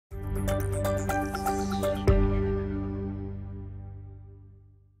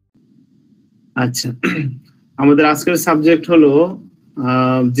আচ্ছা, আমাদের আজকের সাবজেক্ট হলো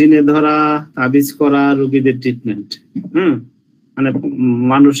জিনে ধরা, তাবিজ করা রোগীদের ট্রিটমেন্ট। মানে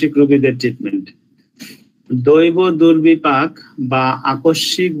মানসিক রোগীদের ট্রিটমেন্ট। দৈব দুর্বিপাক বা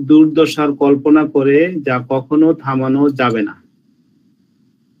আকস্মিক দুর্দশার কল্পনা করে যা কখনো থামানো যাবে না।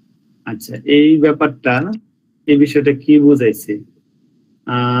 আচ্ছা, এই ব্যাপারটা, এই বিষয়টা কি বুঝাইছে?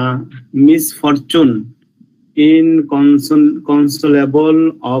 Misfortune ইনকনসোলেবল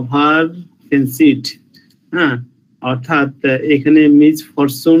over ফেন্সিট। হ্যাঁ, অর্থাৎ এখানে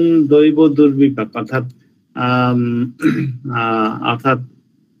মিসফরচুন দৈব দুর্বিপাক, অর্থাৎ অর্থাৎ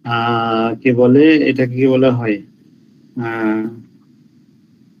কি বলে, এটাকে কি বলা হয়,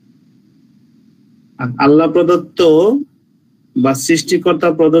 আল্লাহ প্রদত্ত বা সৃষ্টিকর্তা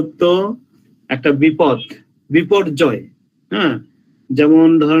প্রদত্ত একটা বিপর্যয়। হ্যাঁ, যেমন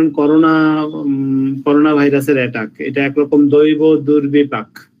ধরেন করোনা ভাইরাসের অ্যাটাক, এটা একরকম দৈব দুর্বিপাক।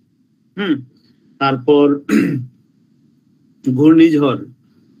 তারপর ঘূর্ণিঝড়,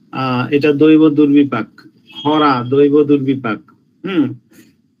 এটা দৈব দুর্বিপাক। খরা দৈব দুর্বিপাক।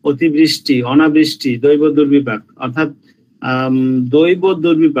 অতিবৃষ্টি, অনাবৃষ্টি দৈব দুর্বিপাক। অর্থাৎ দৈব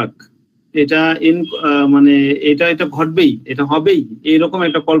দুর্বিপাক এটা মানে এটা ঘটবেই, এটা হবেই, এইরকম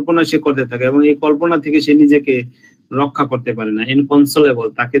একটা কল্পনা সে করতে থাকে, এবং এই কল্পনা থেকে সে নিজেকে রক্ষা করতে পারে না। ইনকনসোলেবল,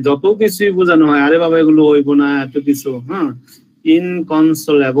 তাকে যত কিছুই বোঝানো হয়, আরে বাবা এগুলো হইব না, এত কিছু।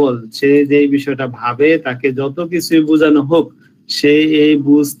 ইনকনসোলেবল, সে যে বিষয়টা ভাবে, তাকে যত কিছুই বোঝানো হোক, সে এই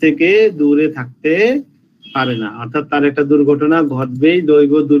বুঝ থেকে দূরে থাকতে পারে না। অর্থাৎ তার একটা দুর্ঘটনা ঘটবেই,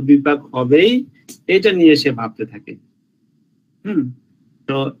 দৈব দুর্বিপাক হবেই, এটা নিয়ে সে ভাবতে থাকে।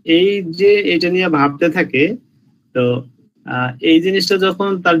 তো এই যে এটা নিয়ে ভাবতে থাকে, তো এই জিনিসটা যখন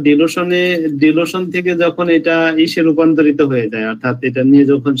তার ডিলোশন থেকে যখন এটা ইসে রূপান্তরিত হয়ে যায়, অর্থাৎ এটা নিয়ে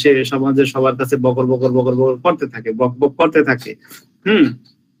যখন সে সমাজের সবার কাছে বকর বকর করতে থাকে, বক বক করতে থাকে,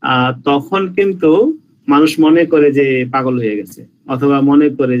 তখন কিন্তু মানুষ মনে করে যে পাগল হয়ে গেছে, অথবা মনে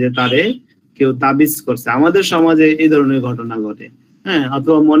করে যে তারে কেউ তাবিজ করছে। আমাদের সমাজে এই ধরনের ঘটনা ঘটে। হ্যাঁ,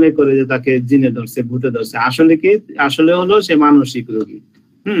 অথবা মনে করে যে তাকে জিনে ধরছে, ভূতে ধরছে। আসলে হলো সে মানসিক রোগী।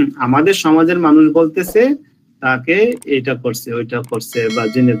 আমাদের সমাজের মানুষ বলতেছে তাকে এটা করছে, ওইটা করছে, বা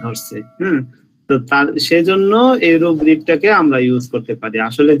জিনে ধরছে। তো তার সেজন্য এই রূপটাকে আমরা ইউজ করতে পারি।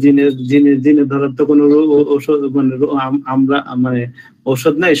 আসলে জিনে ধরার তো কোনো ঔষধ, মানে আমরা মানে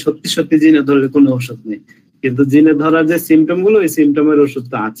ঔষধ নাই, সত্যি সত্যি জিনে ধরলে কোনো ঔষধ নেই, কিন্তু জিনে ধরার যে সিমটম গুলো, এই সিমটমের ওষুধ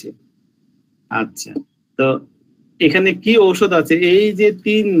তো আছে। আচ্ছা, তো এখানে কি ঔষধ আছে? এই যে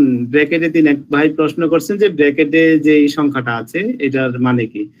ব্র্যাকেটে 3, এক ভাই প্রশ্ন করছেন যে ব্র্যাকেটে যে এই সংখ্যাটা আছে এটার মানে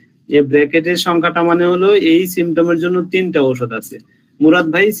কি? এই ব্র্যাকেটের সংখ্যাটা মানে হলো এই সিমটমের জন্য 3টা ঔষধ আছে। মুরাদ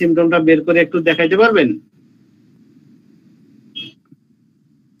ভাই সিমটমটা বের করে একটু দেখাইতে পারবেন?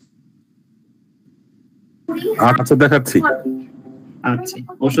 আচ্ছা, দেখাচ্ছি। আচ্ছা,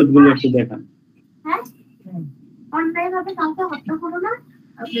 ওষুধগুলো একটু দেখান। অন্যায়ভাবে কাউকে হত্যা করো না,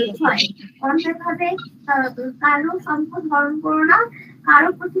 অন্যায়ভাবে কারো সম্পদ হরণ করো না, কারো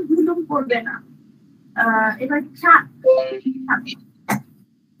প্রতি জুলুম করবে না। এবার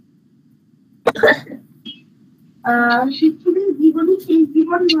পৃথিবীর জীবনই শেষ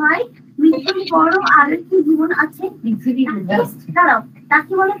জীবন নয়, মৃত্যুর পরও আরেকটি জীবন আছে। দাঁড়াও,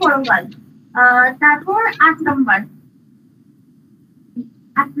 তাকে বলে পরকাল। তারপর 8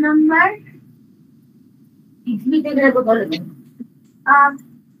 নম্বর পৃথিবীতে বলে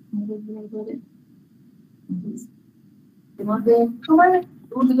তোমার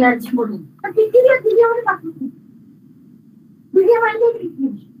দুনিয়ার জীবন, দুনিয়া মানে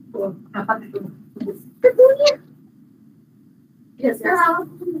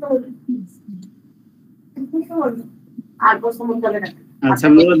আচ্ছা,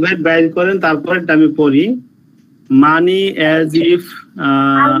 মুরাদ ভাই বাইর করেন, তারপরে আমি পড়ি। মানি অ্যাজ ইফ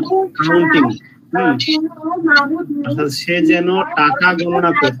কাউন্টিং, অর্থাৎ সে যেন টাকা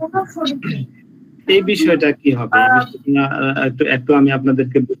গণনা করছে। এই বিষয়টা কি হবে একটু আমি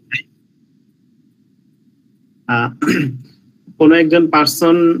আপনাদেরকে বুঝাই। কোন একজন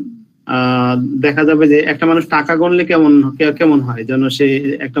পার্সন, দেখা যাবে যে একটা মানুষ টাকা গণলে কেমন হয়, যেন সে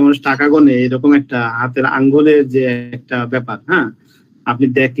একটা মানুষ টাকা গণে, এরকম একটা হাতের আঙ্গুলের যে একটা ব্যাপার, হ্যাঁ, আপনি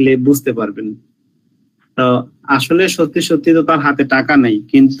দেখলে বুঝতে পারবেন। তো আসলে সত্যি সত্যি তো তার হাতে টাকা নাই,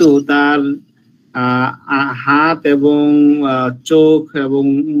 কিন্তু তার হাত এবং চোখ এবং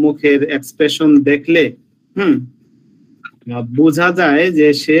মুখের এক্সপ্রেশন দেখলে বোঝা যায় যে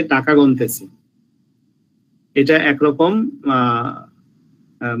সে টাকা গুনতেছে। এটা একরকম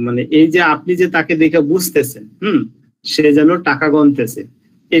মানে এই যে আপনি যে তাকে দেখে বুঝতেছেন সে যেন টাকা গুনতেছে,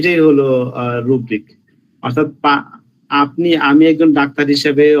 এটাই হলো রুব্রিক। অর্থাৎ আমি একজন ডাক্তার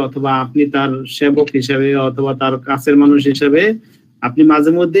হিসেবে অথবা আপনি তার সেবক হিসেবে অথবা তার কাছের মানুষ হিসেবে আপনি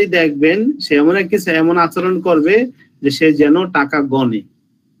মাঝে মধ্যেই দেখবেন সে এমন আচরণ করবে যে সে যেন টাকা গণে।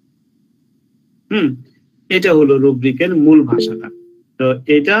 এটা হলো রুব্রিকের মূল ভাষাটা। তো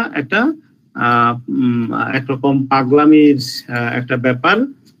এটা একটা একরকম পাগলামির একটা ব্যাপার।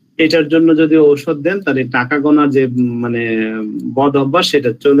 এটার জন্য যদি ঔষধ দেন তাহলে টাকা গোনা যে মানে বদ অভ্যাস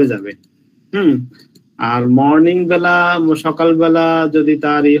সেটা চলে যাবে। আর মর্নিং বেলা সকালবেলা যদি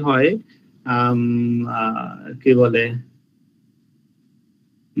তার হয় কি বলে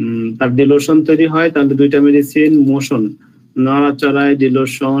তার ডিলোশন তৈরি হয়, তাহলে দুইটা মেডিসিন মোশন, নড়াচড়ায়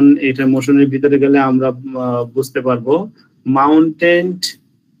ডিলোশন, এটা মোশনের ভিতরে গেলে আমরা বুঝতে পারবো। Mountain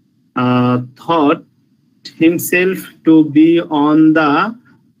thought himself to be on the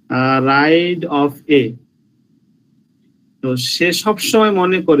ride of a, তো সে সবসময়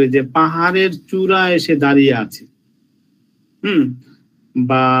মনে করে যে পাহাড়ের চূড়ায় এসে দাঁড়িয়ে আছে,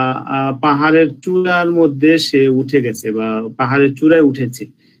 বা পাহাড়ের চূড়ার মধ্যে সে উঠে গেছে বা পাহাড়ের চূড়ায় উঠেছে,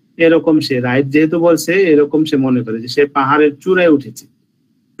 এরকম সে রাইড যেহেতু বলছে এরকম সে মনে করে যে সে পাহাড়ের চূড়ায় উঠেছে।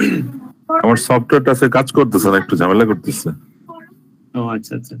 আমার সফটওয়্যারটা সে কাজ করতেছে না, একটু ঝামেলা করতেছে। ও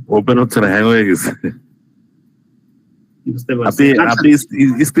আচ্ছা আচ্ছা, ওপেন হচ্ছে না, হ্যাং হয়ে গেছে। বুঝতে পারছি। আপনি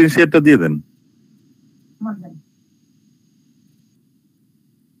স্ক্রিন শেয়ারটা দিয়ে দেন।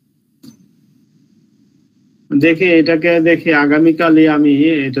 দেখে এটাকে দেখে আগামীকালই আমি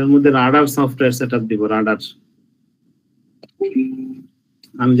এটার মধ্যে রাডার সফটওয়্যার সেটআপ দিব। রাডার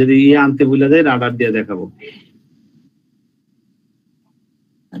আমি যদি আনতে ভুলে যাই রাডার দিয়ে দেখাবো।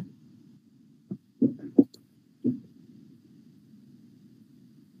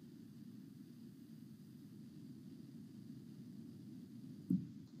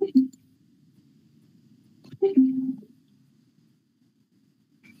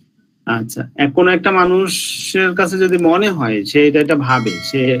 আচ্ছা, এখন একটা মানুষের কাছে যদি মনে হয় সে এটা ভাবে,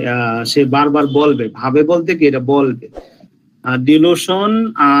 সে বারবার বলবে, ভাবে বলতে কি এটা বলবে। ডিলোশন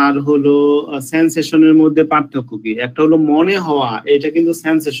আর হলো সেন্সেশনের মধ্যে পার্থক্য কি? একটা হলো মনে হওয়া, এটা কিন্তু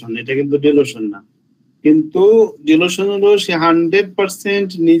সেন্সেশন, এটা কিন্তু ডিলোশন না। কিন্তু ডিলোশন হলো সে 100%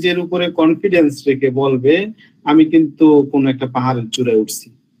 নিজের উপরে কনফিডেন্স রেখে বলবে আমি কিন্তু কোন একটা পাহাড়ের চূড়ায় উঠছি।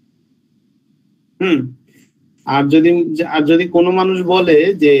 আর যদি কোনো মানুষ বলে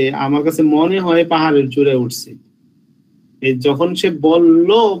যে আমার কাছে মনে হয় পাহাড়ের চূড়ায় উঠছি, এই যখন সে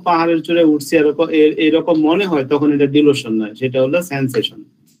বললো পাহাড়ের চূড়ায় উঠছি এরকম মনে হয়, তখন এটা ডিলোশন নয়, সেটা হলো সেন্সেশন।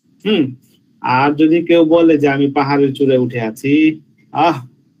 আর যদি কেউ বলে যে আমি পাহাড়ের চূড়ায় উঠে আছি,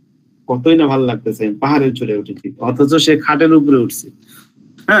 কতই না ভালো লাগতেছে, পাহাড়ের চূড়ায় উঠেছি, অথচ সে খাটের উপরে উঠছে।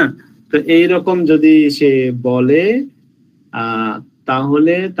 তো এইরকম যদি সে বলে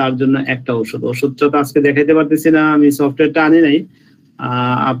তাহলে তার জন্য একটা ওষুধটা তো আজকে দেখাইতে পারতেছি না, আমি সফটওয়্যারটা আনি নাই,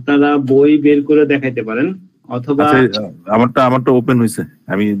 আপনারা বই বের করে দেখাইতে পারেন অথবা আমারটা ওপেন হইছে,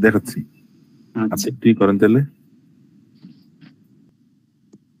 আমি দেখাচ্ছি। আচ্ছা তুই করেন তাহলে।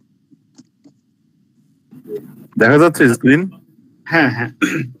 দেখা যাচ্ছে স্ক্রিন? হ্যাঁ হ্যাঁ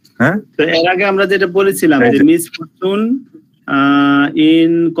হ্যাঁ। তো এর আগে আমরা যেটা বলেছিলাম যে মিসফরচুন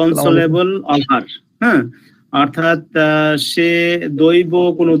ইনকনসোলেবল অফার, অর্থাৎ সে দৈব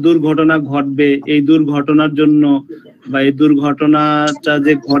কোনো দুর্ঘটনা ঘটবে, এই দুর্ঘটনার জন্য বা এই দুর্ঘটনাটা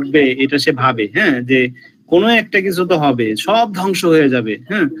যে ঘটবে এটা সে ভাবে, যে কোনো একটা কিছু তো হবে, সব ধ্বংস হয়ে যাবে।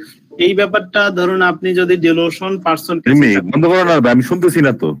 এই ব্যাপারটা ধরুন আপনি যদি ডিলোশন পারসন, বন্ধ করো না, আমি শুনতেছি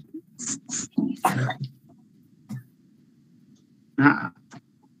না তো।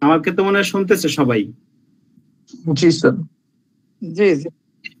 আমাকে তো মনে হয় শুনতেছে সবাই। জি স্যার, জি জি।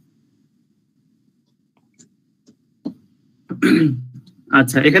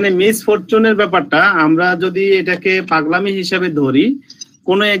 আচ্ছা, এখানে মিসফরচুনের ব্যাপারটা আমরা যদি এটাকে পাগলামি হিসাবে ধরি,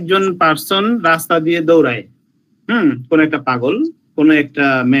 কোন একজন পার্সন রাস্তা দিয়ে দৌড়ায়, কোন একটা পাগল, কোন একটা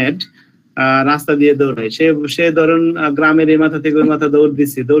ম্যাড রাস্তা দিয়ে দৌড়ায়, সে ধরুন গ্রামের এই মাথা থেকে ওই মাথা দৌড়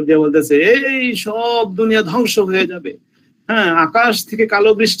দিচ্ছে, দৌড় দিয়ে বলতেছে এই সব দুনিয়া ধ্বংস হয়ে যাবে, আকাশ থেকে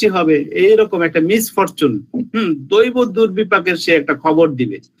কালো বৃষ্টি হবে, এইরকম একটা মিসফরচুন, দৈব দুর্বিপাকের সে একটা খবর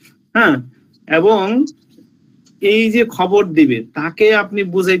দিবে। এবং এই যে খবর দিবে তাকে আপনি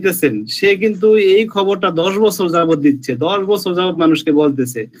বুঝাইতেছেন, সে কিন্তু এই খবরটা 10 বছর যাবত দিচ্ছে, 10 বছর যাবত মানুষকে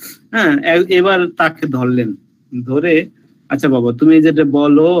বলতেছে। এবার তাকে ধরলেন, ধরে আচ্ছা বাবা তুমি যেটা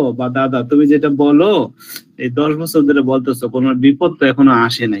বলো, বা দাদা তুমি যেটা বলো, এই 10 বছর ধরে বলতেছো, কোনো বিপদ তো এখনো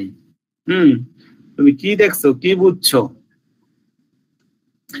আসে নাই, তুমি কি দেখছো, কি বুঝছো?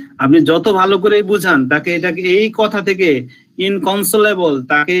 আপনি যত ভালো করে বুঝান তাকে, এটাকে এই কথা থেকে ইনকনসোলেবল,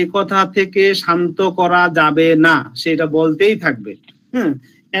 তাকে এই কথা থেকে শান্ত করা যাবে না, সেটা বলতেই থাকবে।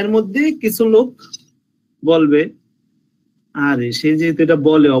 এর মধ্যে কিছু লোক বলবে আরে সে যেহেতু এটা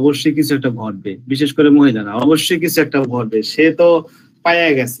বলে অবশ্যই কিছু একটা ঘটবে, বিশেষ করে মহিলারা অবশ্যই কিছু একটা ঘটবে। সে তো পাইয়া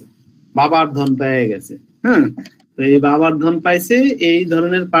গেছে, বাবার ধন পাইয়া গেছে। হ্যাঁ, তো এই বাবার ধন পাইছে, এই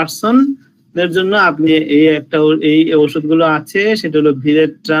ধরনের পার্সন এর জন্য আপনি এই ওষুধগুলো আছে, সেটা হলো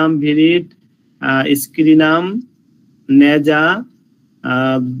ভিরেট্রাম, ভিরিট, স্ক্রিনাম, নেজা,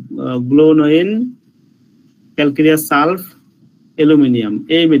 গ্লোনোইন, ক্যালকেরিয়া সালফ, অ্যালুমিনিয়াম,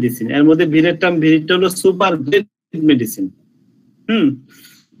 এই মেডিসিন। এর মধ্যে ভিরেট্রাম, ভিরিট হলো সুপার গ্রেড মেডিসিন।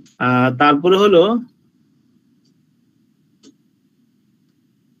 তারপরে হলো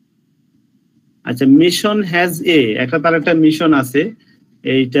আচ্ছা, মিশন হ্যাজ তার একটা মিশন আছে,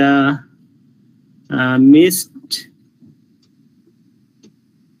 এইটা মিস্ট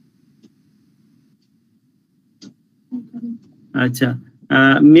আচ্ছা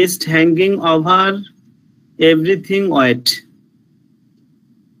mist hanging over everything wait.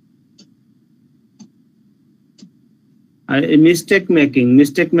 Mistake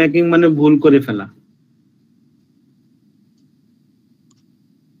making মানে ভুল করে ফেলা।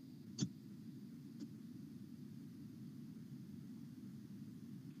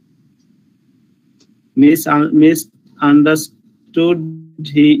 misunderstood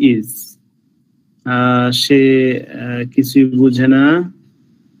he is, সে কিছুই বুঝে না।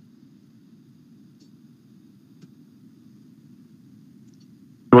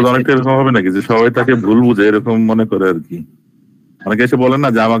 অনেকটা এরকম হবে নাকি যে সবাই তাকে ভুল বুঝে, এরকম মনে করে আর কি? অনেকে এসে বলেন না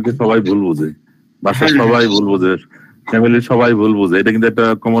যে আমাকে সবাই ভুল বুঝে, বাসার সবাই ভুল বুঝে, ফ্যামিলির সবাই ভুল বুঝে। এটা কিন্তু একটা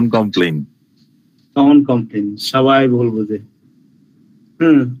কমন কমপ্লেইন, সবাই ভুল বুঝে।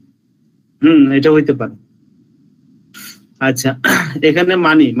 এটা হইতে পারে। আচ্ছা, এখানে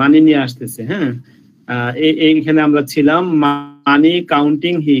মানি নিয়ে আসতেছে। হ্যাঁ, এইখানে আমরা ছিলাম, মানি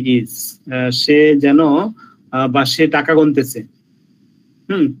কাউন্টিং হি ইজ, সে যেন বা সে টাকা গুনতেছে।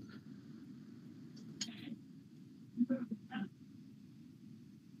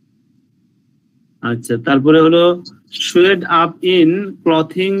 আচ্ছা, তারপরে হলো শুয়েড আপ ইন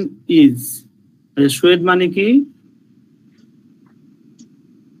ক্লথিং ইজ। শুয়েড মানে কি?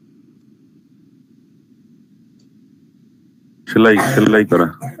 সেলাই করা,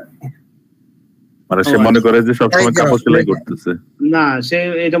 মানে সে মনে করে যে সবসময় কাপড় সেলাই করতেছে। না, সে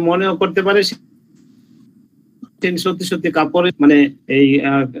এটা মনেও করতে পারে সত্যি সত্যি কাপড়ে, মানে এই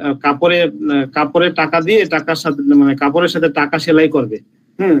কাপড়ে টাকা দিয়ে টাকার সাথে, মানে কাপড়ের সাথে টাকা সেলাই করবে।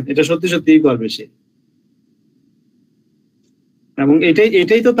 এটা সত্যি সত্যিই করবে সে। এবং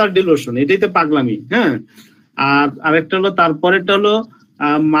এটাই তো তার ডিলুশন, এটাই তো পাগলামি। হ্যাঁ, আর আরেকটা হলো, তারপরেরটা হলো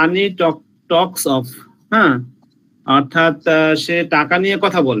মানি টক্স অফ। হ্যাঁ, অর্থাৎ সে টাকা নিয়ে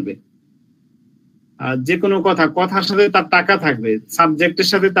কথা বলবে, আর যে কোনো কথার সাথে তার টাকা থাকবে, সাবজেক্টের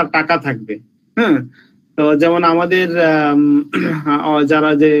সাথে তার টাকা থাকবে। হ্যাঁ, তো যেমন আমাদের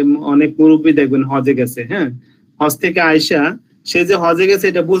যারা যে অনেক মুরব্বী দেখবেন হজে গেছে, হ্যাঁ, হজ থেকে আইসা সে যে হজে গেছে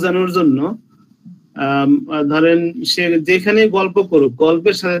এটা বোঝানোর জন্য ধরেন সে যেখানে গল্প করুক,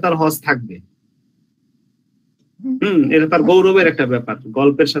 গল্পের সাথে তার হজ থাকবে। এটা তার গৌরবের একটা ব্যাপার,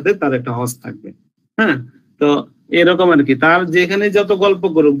 গল্পের সাথে তার একটা হজ থাকবে। হ্যাঁ, তো এরকম আর কি, তার যেখানে যত গল্প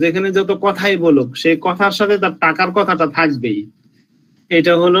করুক, যেখানে যত কথাই বলুক, সেই কথার সাথে তার টাকার কথাটা থাকবেই।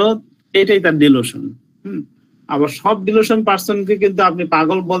 এটাই তার ডিলুশন। আবার সব ডিলুশন পার্সনকে কিন্তু আপনি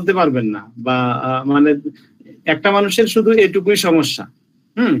পাগল বলতে পারবেন না, বা মানে একটা মানুষের শুধু এটুকুই সমস্যা।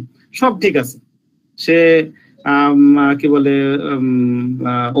 সব ঠিক আছে, সে কি বলে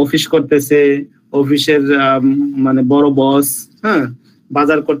অফিস করতেছে, অফিসের মানে বড় বস, হ্যাঁ,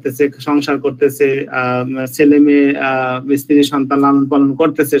 বাজার করতেছে, সংসার করতেছে, ছেলে মেয়ে, স্ত্রী সন্তান লালন পালন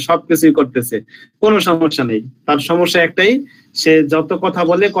করতেছে, সবকিছুই করতেছে, কোনো সমস্যা নেই। তার সমস্যা একটাই, সে যত কথা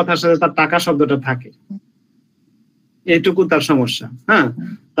বলে কথার সাথে তার টাকা শব্দটা থাকে, এইটুকু তার সমস্যা। হ্যাঁ,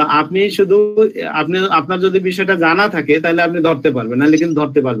 তা আপনার যদি বিষয়টা জানা থাকে তাহলে আপনি ধরতে পারবেন, নাহলে কিন্তু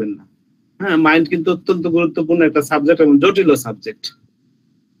ধরতে পারবেন না। হ্যাঁ, মাইন্ড কিন্তু অত্যন্ত গুরুত্বপূর্ণ একটা সাবজেক্ট এবং জটিল সাবজেক্ট।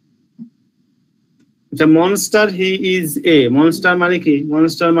 আচ্ছা, মনস্টার হি ইজ মনস্টার মানে কি?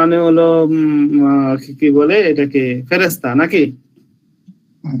 মনস্টার মানে হলো কি বলে এটাকে, ফেরেশতা নাকি?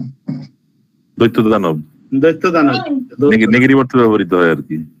 দৈত্য দানব নেগেটিভ অর্থে ব্যবহৃত হয় আর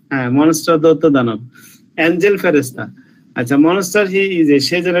কি। হ্যাঁ, মনস্টার দৈত্য দানব, অ্যাঞ্জেল, ফেরেশতা। আচ্ছা, মনস্টার হি ইজ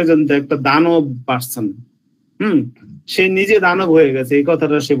সে যেন একটা দানব পার্সন। সে নিজে দানব হয়ে গেছে, এই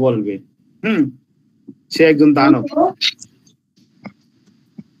কথাটা সে বলবে। সে একজন দানব।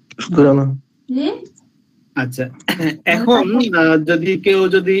 আচ্ছা, এখন কেউ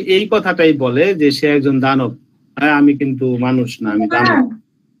যদি এই কথাটাই বলে যে সে একজন দানব, আমি কিন্তু মানুষ না, আমি দানব।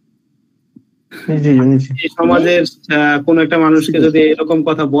 এই সমাজের কোন একটা মানুষকে যদি এরকম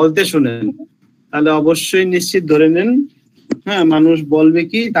কথা বলতে শুনেন, তাহলে অবশ্যই নিশ্চিত ধরে নেন, হ্যাঁ, মানুষ বলবে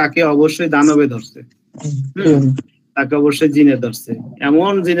কি, তাকে অবশ্যই দানবে ধরছে। তাকে অবশ্যই জিনে ধরছে,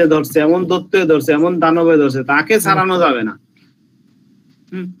 এমন জিনে ধরছে, এমন দৈত্যে ধরছে, এমন দানবে ধরছে, তাকে ছাড়ানো যাবে না।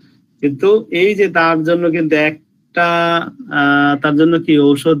 কিন্তু এই যে তার জন্য কিন্তু একটা তার জন্য কি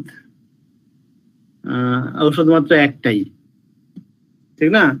ঔষধ মাত্র একটাই, ঠিক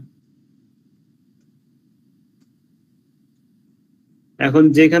না? এখন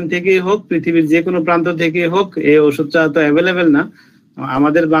যেখান থেকেই হোক, পৃথিবীর যে কোনো প্রান্ত থেকে হোক, এই ওষুধটা তো অ্যাভেলেবেল না,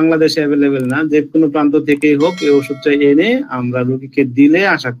 আমাদের বাংলাদেশে অ্যাভেলেবেল না, যে কোনো প্রান্ত থেকেই হোক এই ওষুধটা এনে আমরা রোগীকে দিলে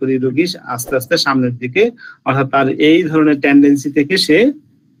আশা করি রোগী আস্তে আস্তে সামনের দিকে, অর্থাৎ তার এই ধরনের টেন্ডেন্সি থেকে সে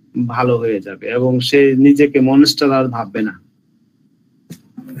ভালো হয়ে যাবে এবং সে নিজেকে মনস্টার আর ভাববে না।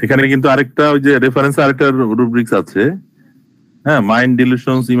 এখানে কিন্তু আরেকটা ওই যে রেফারেন্স আরেকটা রুব্রিক্স আছে, হ্যাঁ, mind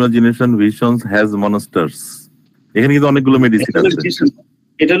ডিলিউশনস, imagination, visions has monsters. এখানে কিন্তু অনেকগুলো মেডিসিন আছে।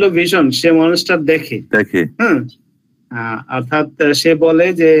 এটা হলো ভিশন, সে মনস্টার দেখে। অর্থাৎ সে বলে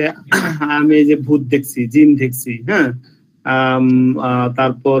যে আমি এই যে ভূত দেখছি, জিন দেখছি, হ্যাঁ,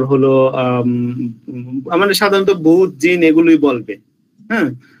 তারপর হলো মানে সাধারণত ভূত জিন এগুলোই বলবে, হ্যাঁ।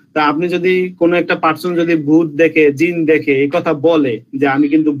 তা আপনি যদি কোনো একটা পার্সন যদি ভূত দেখে, জিন দেখে, এই কথা বলে যে আমি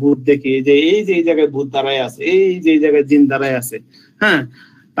কিন্তু ভূত দেখি, যে এই জায়গায় ভূত দাঁড়ায় আছে, এই যে জায়গায় জিন দাঁড়ায় আছে, হ্যাঁ,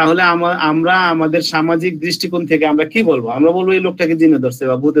 তাহলে আমরা আমাদের সামাজিক দৃষ্টিকোণ থেকে আমরা কি বলবো? আমরা বলবো এই লোকটাকে জিনে ধরছে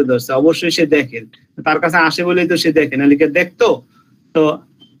বা ভূতে ধরছে, অবশ্যই সে দেখে, তার কাছে আসে বলেই তো সে দেখে, না লিখে দেখতো। তো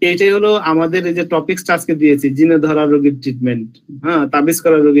এইটাই হলো আমাদের এই যে টপিকসটা আজকে দিয়েছি, জিনে ধরা রোগীর ট্রিটমেন্ট, হ্যাঁ, তাবিজ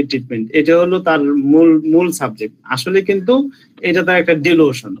করা রোগীর ট্রিটমেন্ট, এটা হলো তার মূল সাবজেক্ট। আসলে কিন্তু এটা তার একটা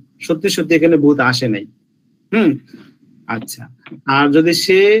ডিলুশন, সত্যি সত্যি এখানে ভূত আসে নাই। আচ্ছা, আর যদি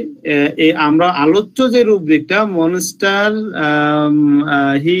সে আমরা আলোচ্য যে রুব্রিকটা মনস্টার,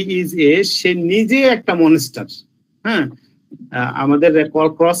 হি ইজ এ, সে নিজে একটা মনস্টার, হ্যাঁ, আমাদের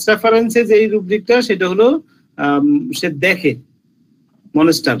ক্রস রেফারেন্সে যে রুব্রিকটা সেটা হলো সে দেখে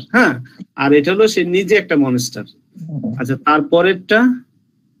মনস্টার, হ্যাঁ, আর এটা হলো সে নিজে একটা মনস্টার। আচ্ছা, তারপরেরটা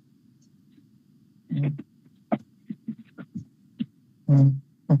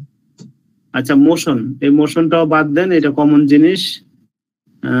আচ্ছা মোশন, এই মোশনটাও বাদ দেন, এটা কমন জিনিস।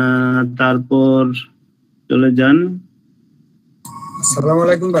 তারপর চলে যান। আসসালামু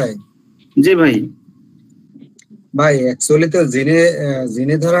আলাইকুম ভাই। জি ভাই। ভাই অ্যাকচুয়ালি তো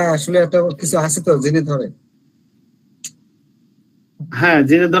জিনে ধরা আসলে একটা কিছু আছে তো, জিনে ধরে। হ্যাঁ,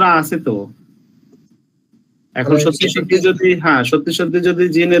 জিনে ধরা আছে তো। এখন সত্যি সত্যি যদি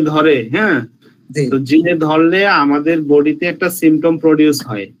জিনে ধরে, হ্যাঁ, তো জিনে ধরলে আমাদের বডিতে একটা সিমটম প্রডিউস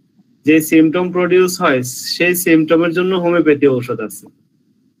হয়, যে সিমটম প্রডিউস হয় সেই সিমটমের জন্য হোমিওপ্যাথি ঔষধ আছে।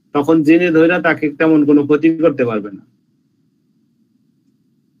 তখন জিনে ধরে তাকে তেমন কোনো ক্ষতি করতে পারবে না।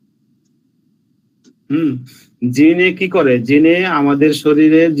 জিনে কি করে? জিনে আমাদের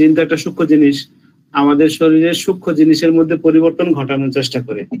শরীরে, জিন তো একটা সূক্ষ্ম জিনিস, আমাদের শরীরের সূক্ষ্ম জিনিসের মধ্যে পরিবর্তন ঘটানোর চেষ্টা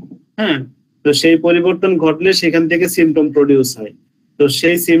করে, হ্যাঁ। তো সেই পরিবর্তন ঘটলে সেখান থেকে সিমটম প্রডিউস হয়। তো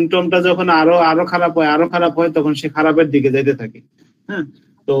সেই সিমটমটা যখন আরো খারাপ হয় তখন সে খারাপের দিকে যেতে থাকে, হ্যাঁ।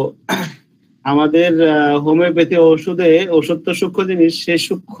 তো আমাদের হোমিওপ্যাথি ওষুধ তো সূক্ষ্ম জিনিস, সেই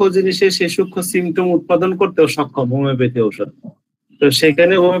সূক্ষ্ম জিনিসে সেই সূক্ষ্ম সিমটম উৎপাদন করতেও সক্ষম হোমিওপ্যাথি ঔষধ। তো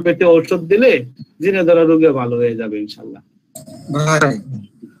সেখানে হোমিওপ্যাথি ঔষধ দিলে জিনে ধরা রোগে ভালো হয়ে যাবে ইনশাল্লাহ। ভাই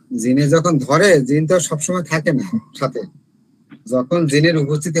জিনে যখন ধরে, জিন তো সবসময় থাকে না সাথে, যখন জিনের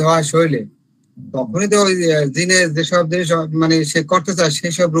উপস্থিতি হয় শরীরে, তখনই তো ওই জিনের যেসব জিনিস মানে সে করতে চায়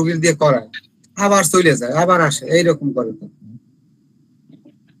সেই সব রোগীর দিয়ে করায়, আবার চলে যায়, আবার আসে, এইরকম করে তো।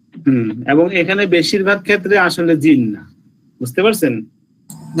 এবং এখানে বেশিরভাগ ক্ষেত্রে আসলে জিন না, বুঝতে পারছেন?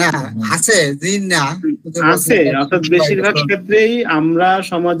 না আছে জিন, না আছে, অর্থাৎ বেশিরভাগ ক্ষেত্রেই আমরা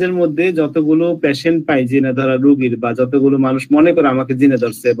সমাজের মধ্যে যতগুলো পেশেন্ট পাই জিনে ধরা রোগীর, বা যতগুলো মানুষ মনে করে আমাকে জিনে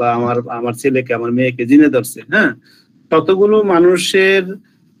ধরছে বা আমার ছেলেকে, আমার মেয়েকে জিনে ধরছে, হ্যাঁ, ততগুলো মানুষের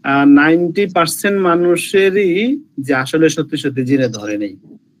 90% মানুষেরই যে আসলে সত্যি সত্যি জিনে ধরে নেই,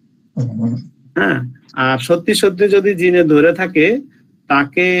 হ্যাঁ। আর সত্যি সত্যি যদি জিনে ধরে থাকে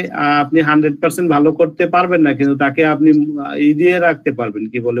তাকে আপনি 100% ভালো করতে পারবেন না, কিন্তু তাকে আপনি দিয়ে রাখতে পারবেন,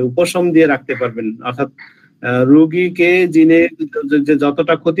 কি বলে, উপশম দিয়ে রাখতে পারবেন। অর্থাৎ রোগীকে জিনে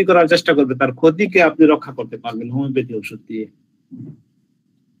যতটা ক্ষতি করার চেষ্টা করবে তার ক্ষতিকে আপনি রক্ষা করতে পারবেন হোমিওপ্যাথি ওষুধ দিয়ে।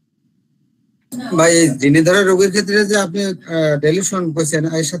 ভাই জিনে ধরা রোগের ক্ষেত্রে যে আপনি ডেলিউশন বলছেন,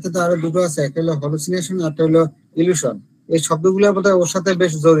 এর সাথে তো আরো দুটো আছে, একটা হলো হলুসিনেশন আর একটা হলো ইলুশন। এই শব্দগুলো বোধহয় ওর সাথে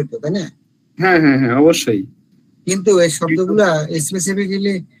বেশ জড়িত, তাই না? হ্যাঁ হ্যাঁ হ্যাঁ, অবশ্যই। কিন্তু এই শব্দগুলা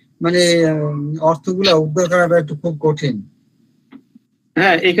স্পেসিফিক্যালি মানে অর্থগুলা উদ্ধার করাটা একটু খুব কঠিন।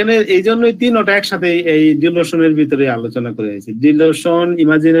 হ্যাঁ, এখানে এই জন্যই তিনটা একসাথে এই ডিলোশনের ভিতরে আলোচনা করে হয়েছে। ডিলোশন,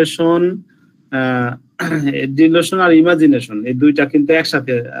 ইমাজিনেশন, ডিলোশন আর ইমাজিনেশন, এই দুইটা কিন্তু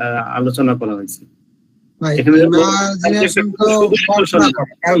একসাথে আলোচনা করা হয়েছে। ইমাজিনেশন তো কল্পনা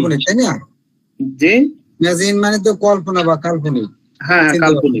করা, কাল্পনিক, তাই না? জি ইমাজিন মানে তো কল্পনা বা কাল্পনিক, হ্যাঁ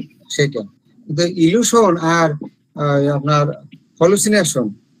কাল্পনিক, সেটা। কিন্তু ইলুশন আর আপনার হলুসিনেশন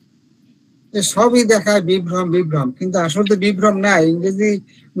সবই দেখায় বিভ্রম বিভ্রম, কিন্তু আসলে তো বিভ্রম না। ইংরেজি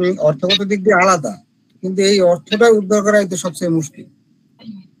অর্থগত দিক দিয়ে আলাদা, কিন্তু এই অর্থটা উদ্ধার করাই তো সবচেয়ে মুশকিল।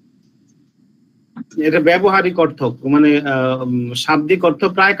 এটা ব্যবহারিক অর্থ, মানে শাব্দিক অর্থ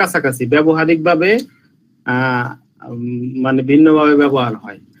প্রায় কাছাকাছি, ব্যবহারিক ভাবে মানে ভিন্নভাবে ব্যবহার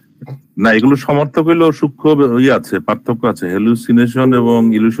হয়। না, এগুলো সমর্থক হইলো সূক্ষ্ম আছে, পার্থক্য আছে হ্যালুসিনেশন এবং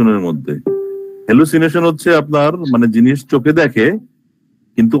ইলুশনের মধ্যে। হ্যালুসিনেশন হচ্ছে আপনার মানে জিনিস চোখে দেখে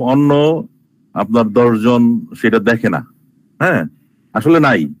কিন্তু অন্য আপনার 10 জন সেটা দেখে না। হ্যাঁ, আসলে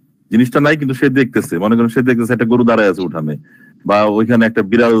নাই, জিনিসটা নাই কিন্তু সে দেখতেছে। মনে করেন সে দেখতেছে একটা গরু দাঁড়ায় আছে উঠানে, বা ওইখানে একটা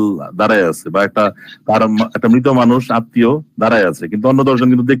বিড়াল দাঁড়ায় আছে, বা তার একটা মৃত মানুষ আত্মীয় দাঁড়ায় আছে, কিন্তু অন্য 10 জন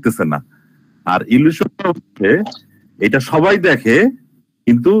কিন্তু দেখতেছে না। আর ইলুশন হচ্ছে এটা সবাই দেখে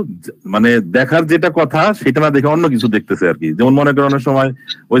কিন্তু মানে দেখার যেটা কথা সেটা না দেখে অন্য কিছু দেখতেছে আর কি। যেমন মনে করেন অনেক সময়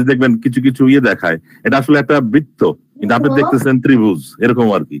ওই দেখবেন কিছু কিছু দেখায় এটা আসলে একটা বৃত্ত, কিন্তু আপনি দেখতেছেন ত্রিভুজ, এরকম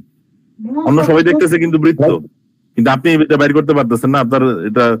আর কি। অন্য সবাই দেখতেছে কিন্তু বৃত্ত, কিন্তু আপনি এটা বাইর করতে পারতেছেন না। আপনার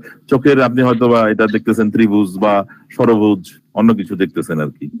এটা চোখের, আপনি হয়তো বা এটা দেখতেছেন ত্রিভুজ বা ষড়ভুজ, অন্য কিছু দেখতেছেন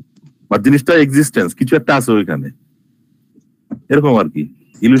আর কি। বা জিনিসটা এক্সিস্টেন্স কিছু একটা আছে ওইখানে, এরকম আর কি।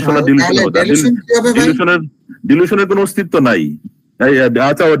 ইলুশন আর ডিলিউশনের কোনো অস্তিত্ব নাই।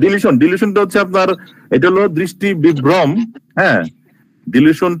 আচ্ছা, ডিলিউশনটা হচ্ছে আপনার, এটা হলো দৃষ্টি বিভ্রম। হ্যাঁ,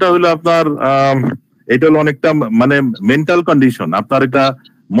 ডিলিউশনটা হলো আপনার এটা হলো অনেকটা মানে মেন্টাল কন্ডিশন, আপনার এটা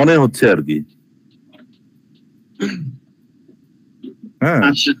মনে হচ্ছে আর কি। হ্যাঁ,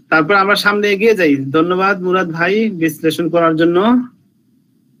 আচ্ছা, তারপর আমরা সামনে এগিয়ে যাই। ধন্যবাদ মুরাদ ভাই বিশ্লেষণ করার জন্য।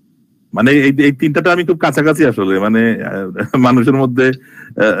 মানে এই তিনটাটা আমি খুব কাছাকাছি আসলে, মানে মানুষের মধ্যে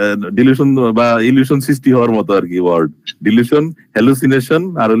ডিলিউশন বা ইলিউশন সৃষ্টি হওয়ার মতো আর কি। ওয়ার্ড ডিলিউশন, হ্যালুসিনেশন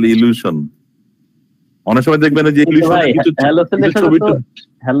আর হলো ইলিউশন। অনেক সময় দেখবেন যে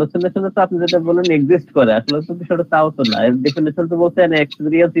হ্যালুসিনেশন তো আপনি যেটা বলেন এক্সিস্ট করে, আসলে তো বিষয়টা তাও তো না। ডেফিনিশন তো বলছে an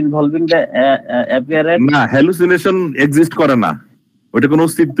experience involving the appearance। না, হ্যালুসিনেশন এক্সিস্ট করে না, ওইটা কোনো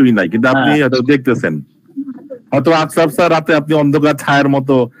অস্তিত্বই নাই, কিন্তু আপনি দেখতেছেন হয়তো আফসা রাতে আপনি অন্ধকার ছায়ার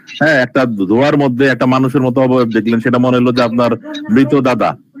মতো, হ্যাঁ, একটা ধোয়ার মধ্যে একটা মানুষের মতো অবয়ব দেখলেন, সেটা মনে হলো যে আপনার মৃত দাদা,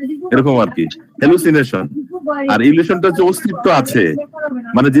 এরকম আর কি হ্যালুসিনেশন। আর ইলিউশনটা হচ্ছে অস্তিত্ব আছে,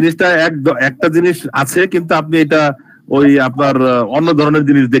 মানে জিনিসটা একটা জিনিস আছে কিন্তু আপনি এটা ওই আপনার অন্য ধরনের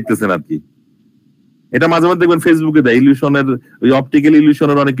জিনিস দেখতেছেন আর কি। এটা মাঝে মাঝে দেখবেন ফেসবুকে দেয় ইলিউশনের, ওই অপটিক্যাল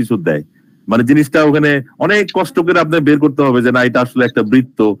ইলিউশনের অনেক কিছু দেয়। মানে জিনিসটা ওখানে অনেক কষ্ট করে আপনি বের করতে হবে যে না এটা আসলে একটা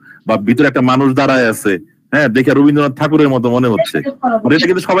বৃত্ত, বা ভিতরে একটা মানুষ দাঁড়ায় আছে, হ্যাঁ, দেখে রবীন্দ্রনাথ ঠাকুরের মতো মনে হচ্ছে। এটা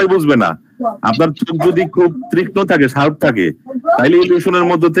কিন্তু সবাই বুঝবে না। আপনার চোখ যদি খুব তীক্ষ্ণ থাকে, শার্প থাকে, তাইলে ইলিউশনের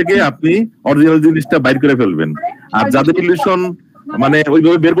মধ্য থেকে আপনি অরিজিনাল জিনিসটা বাইর করে ফেলবেন। আর যাদের ইলিউশন মানে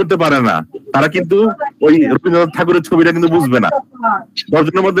ওইভাবে বের করতে পারে না, তারা কিন্তু ওই রবীন্দ্রনাথ ঠাকুরের ছবিটা কিন্তু বুঝবে না। 10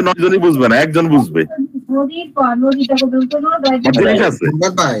 জনের মধ্যে 9 জনই বুঝবে না, একজন বুঝবে।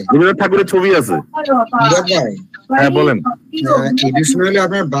 রবীন্দ্রনাথ ঠাকুরের ছবি আছে। হ্যাঁ, বলেন। ইলিউশন হলো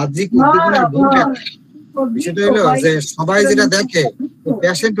আপনার বাহ্যিক উদ্দীপনার ভূমিকা। বিষয়টা হলো যে সবাই যেটা দেখে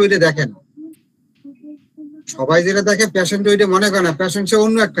প্যাশেন্ট ওইটা দেখে না। সবাই যেটা দেখে প্যাশেন্ট ওইটা মনে করে না, প্যাশেন্ট সে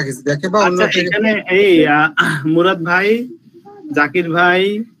অন্য একটা কিছু দেখে বা অন্য একটা। এখানে এই মুরাদ ভাই, জাকির ভাই,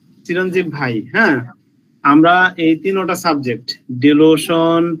 চিরঞ্জীব ভাই, হ্যাঁ, আমরা এই তিনটা সাবজেক্ট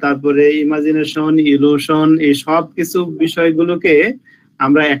ডিলুশন, তারপরে ইমাজিনেশন, ইলুশন, এই সব কিছু বিষয়গুলোকে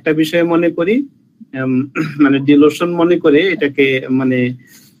আমরা একটা বিষয় মনে করি, মানে ডিলুশন মনে করে এটাকে মানে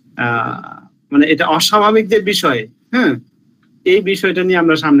মানে এটা অস্বাভাবিক যে বিষয়, হ্যাঁ, এই বিষয়টা নিয়ে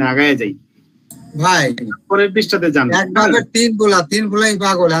আমরা সামনে আগায় যাই। ভাই পরের পৃষ্ঠাতে যান। একভাবে তিন গোলাই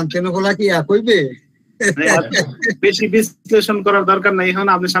পাগল, আর 3 গোলা কি এক হইবে? বেশি বিশ্লেষণ করার দরকার নাই, এখন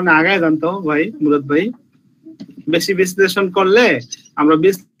আপনি সামনে আগায় যান তো ভাই মুরাদ ভাই। বেশি বিশ্লেষণ করলে আমরা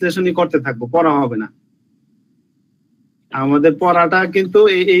বিশ্লেষণই করতে থাকবো, পড়া হবে না। আমাদের পড়াটা কিন্তু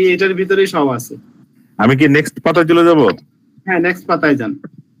এটার ভিতরেই সব আছে। আমি কি নেক্সট পাতায় চলে যাব? হ্যাঁ, নেক্সট পাতায় যান।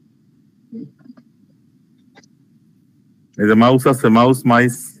 এই যে মাউস আছে, মাউস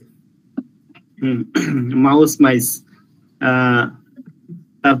মাইস, মাউস মাইস,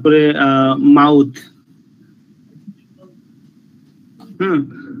 তারপরে মাউথ।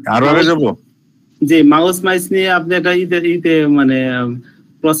 আরো আগে যাব। জি, মাউস মাইস নিয়ে আপনি এটা ইতে মানে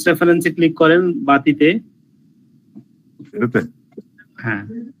ক্রস রেফারেন্সে ক্লিক করেন বাতিতে। হ্যাঁ,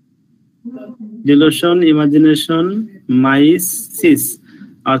 ডিলুশন, ইমাজিনেশন, মাইসিস,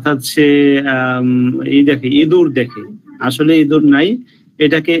 অর্থাৎ সে দেখে ইঁদুর দেখে, আসলে ইঁদুর নাই।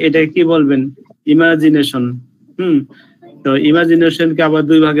 এটাকে কি বলবেন? ইমাজিনেশন। তো ইমাজিনেশনকে আবার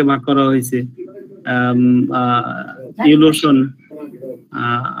 2 ভাগে ভাগ করা হয়েছে, ইলুশন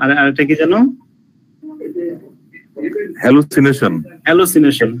আর এটা কি জানো? Hallucination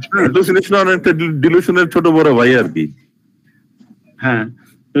hallucination. হ্যালুসিনেশন অনেকটা ডিলুশনের ছোট বড় ভাই আর কি। হ্যাঁ,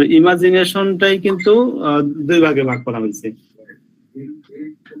 তো ইমাজিনেশনটাই কিন্তু দুই ভাগে ভাগ করা হয়েছে।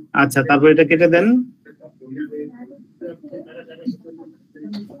 আচ্ছা, তারপর এটা কেটে দেন।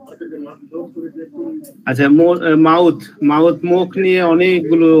 আচ্ছা, মাউথ মাউথ মুখ নিয়ে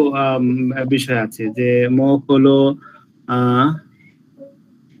অনেকগুলো বিষয় আছে, যে মুখ হলো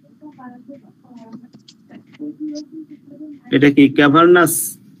এটা কি ক্যাভার্নাস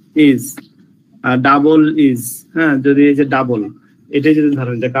ইজ, ডাবল ইজ। হ্যাঁ, যদি এই যে ডাবল, এটাই যদি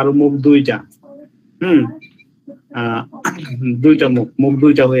ধরেন যে কারো মুখ দুইটা, দুইটা মুখ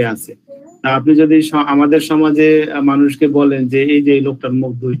দুইটা হয়ে আছে, আপনি যদি আমাদের সমাজে মানুষকে বলেন যে এই যে এই লোকটার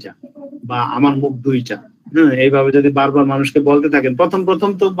মুখ দুইটা বা আমার মুখ দুইটা, হ্যাঁ, এইভাবে যদি বারবার মানুষকে বলতে থাকেন,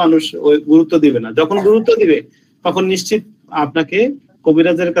 প্রথম তো মানুষ ওই গুরুত্ব দিবে না। যখন গুরুত্ব দিবে তখন নিশ্চিত আপনাকে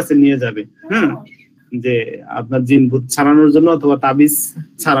কবিরাজের কাছে নিয়ে যাবে, হ্যাঁ, যে আপনার জিন ভূত ছাড়ানোর জন্য অথবা তাবিজ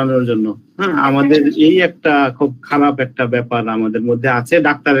ছাড়ানোর জন্য। হ্যাঁ, আমাদের এই একটা খুব খারাপ একটা ব্যাপার আমাদের মধ্যে আছে,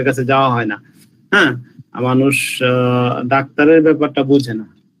 ডাক্তারের কাছে যাওয়া হয় না। হ্যাঁ, মানুষ ডাক্তারের ব্যাপারটা বোঝে না।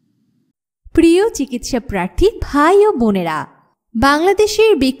 প্রিয় চিকিৎসা প্রার্থী ভাই ও বোনেরা,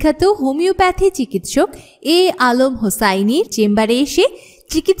 বাংলাদেশের বিখ্যাত হোমিওপ্যাথি চিকিৎসক আলম হোসাইনির চেম্বারে এসে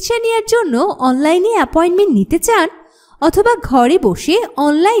চিকিৎসা নেওয়ার জন্য অনলাইনে অ্যাপয়েন্টমেন্ট নিতে চান অথবা ঘরে বসে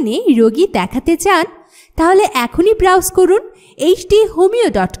অনলাইনে রোগী দেখাতে চান, তাহলে এখনই ব্রাউজ করুন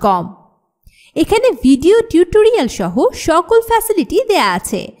hdhomeo.com। এখানে ভিডিও টিউটোরিয়াল সহ সকল ফ্যাসিলিটি দেয়া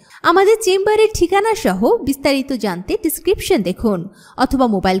আছে। আমাদের চেম্বারের ঠিকানা সহ বিস্তারিত জানতে ডেসক্রিপশন দেখুন অথবা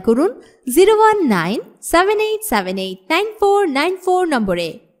মোবাইল করুন 01978789494 নম্বরে।